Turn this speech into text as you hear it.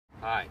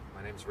Hi,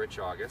 my name is Rich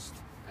August,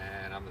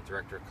 and I'm the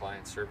Director of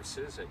Client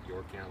Services at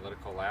York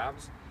Analytical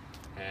Labs,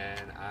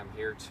 and I'm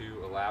here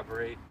to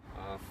elaborate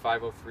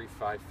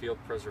 5035 field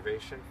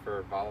preservation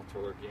for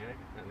volatile organic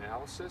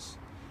analysis.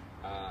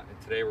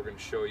 And today we're going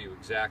to show you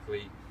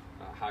exactly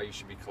how you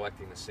should be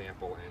collecting the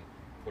sample and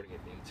putting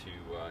it into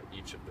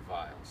each of the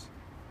vials.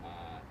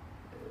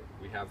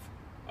 We have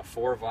a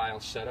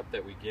 4-vial setup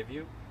that we give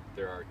you.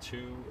 There are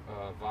 2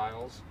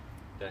 vials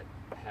that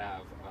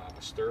have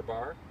a stir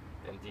bar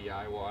and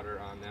DI water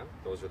on them.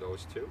 Those are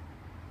those 2.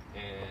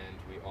 And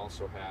we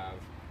also have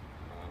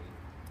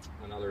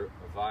another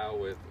vial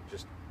with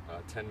just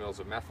 10 mils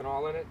of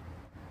methanol in it.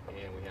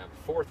 And we have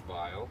a 4th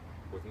vial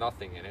with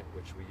nothing in it,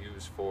 which we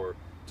use for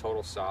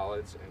total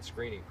solids and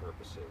screening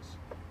purposes.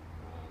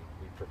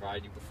 We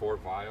provide you the 4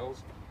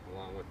 vials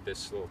along with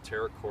this little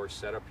TerraCore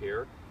setup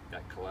here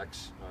that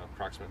collects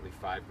approximately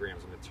 5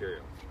 grams of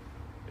material.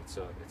 It's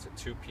a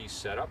 2-piece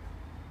setup,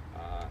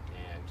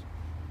 and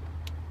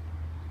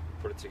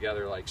put it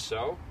together like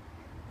so,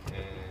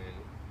 and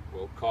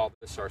we'll call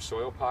this our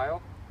soil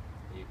pile.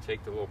 You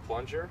take the little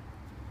plunger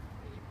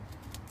and you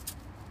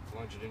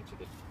plunge it into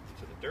the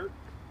dirt,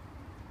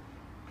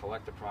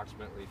 collect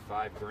approximately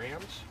 5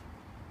 grams,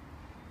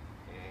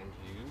 and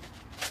you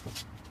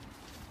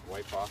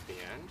wipe off the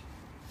end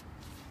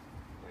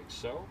like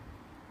so,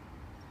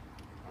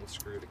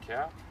 unscrew the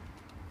cap,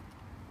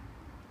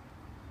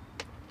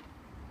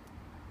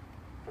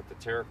 put the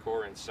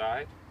TerraCore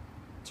inside,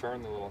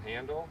 turn the little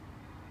handle,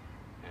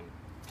 and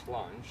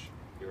plunge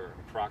your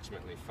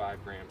approximately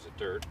 5 grams of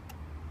dirt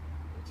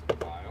into the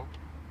vial,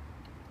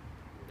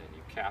 and then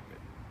you cap it.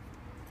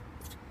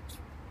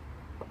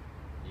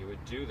 You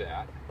would do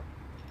that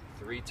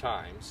 3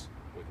 times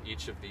with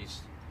each of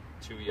these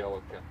 3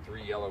 yellow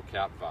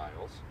cap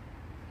vials,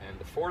 and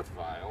the 4th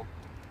vial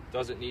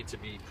doesn't need to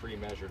be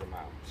pre-measured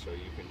amount, so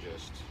you can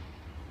just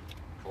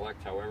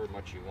collect however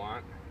much you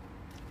want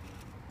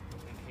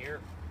in here.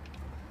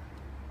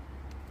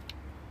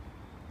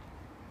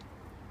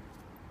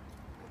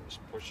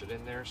 Just push it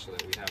in there so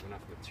that we have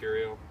enough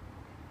material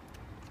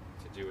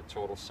to do a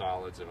total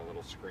solids and a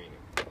little screening.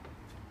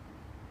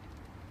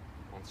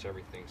 Once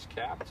everything's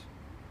capped,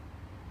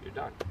 you're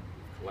done.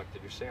 You've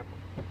collected your sample.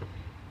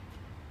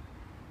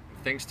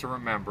 Things to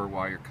remember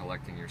while you're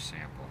collecting your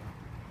sample.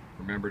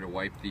 Remember to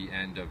wipe the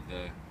end of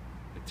the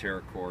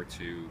TerraCore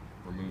to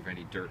remove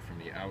any dirt from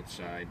the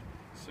outside,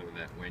 so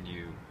that when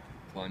you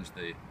plunge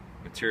the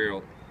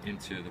material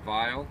into the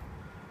vial,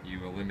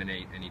 you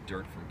eliminate any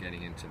dirt from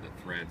getting into the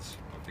threads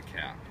of the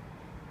cap.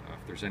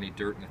 If there's any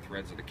dirt in the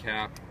threads of the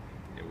cap,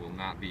 it will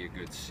not be a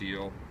good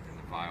seal, and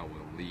the vial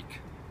will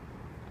leak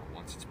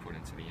once it's put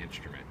into the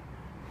instrument.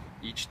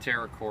 Each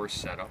TerraCore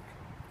setup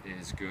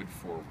is good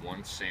for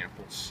 1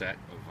 sample set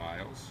of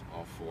vials,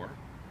 all 4.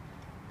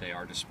 They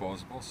are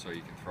disposable, so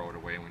you can throw it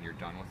away when you're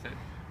done with it.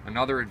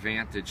 Another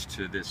advantage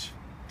to this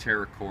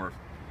TerraCore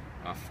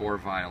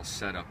 4-vial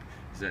setup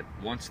is that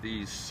once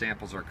these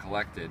samples are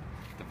collected,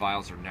 the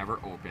vials are never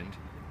opened.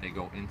 They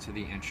go into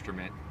the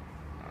instrument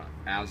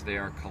as they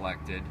are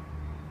collected,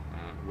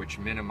 which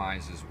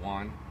minimizes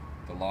 1,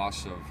 the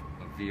loss of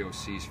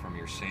VOCs from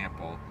your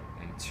sample,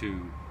 and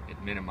 2,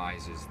 it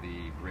minimizes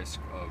the risk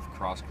of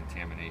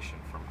cross-contamination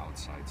from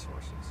outside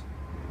sources.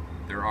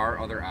 There are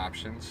other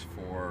options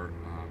for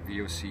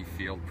VOC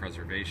field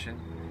preservation.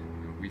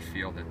 We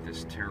feel that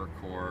this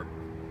TerraCore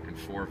and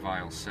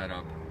 4-vial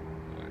setup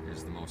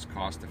is the most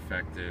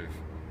cost-effective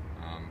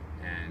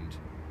and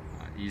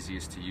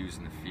easiest to use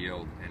in the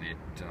field, and it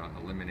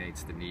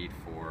eliminates the need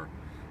for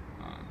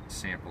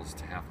samples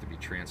to have to be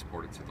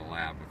transported to the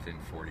lab within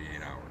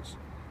 48 hours.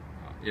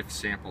 If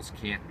samples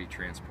can't be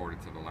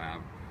transported to the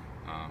lab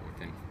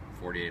within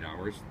 48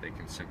 hours, they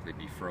can simply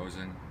be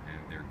frozen, and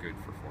they're good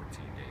for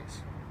 14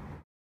 days.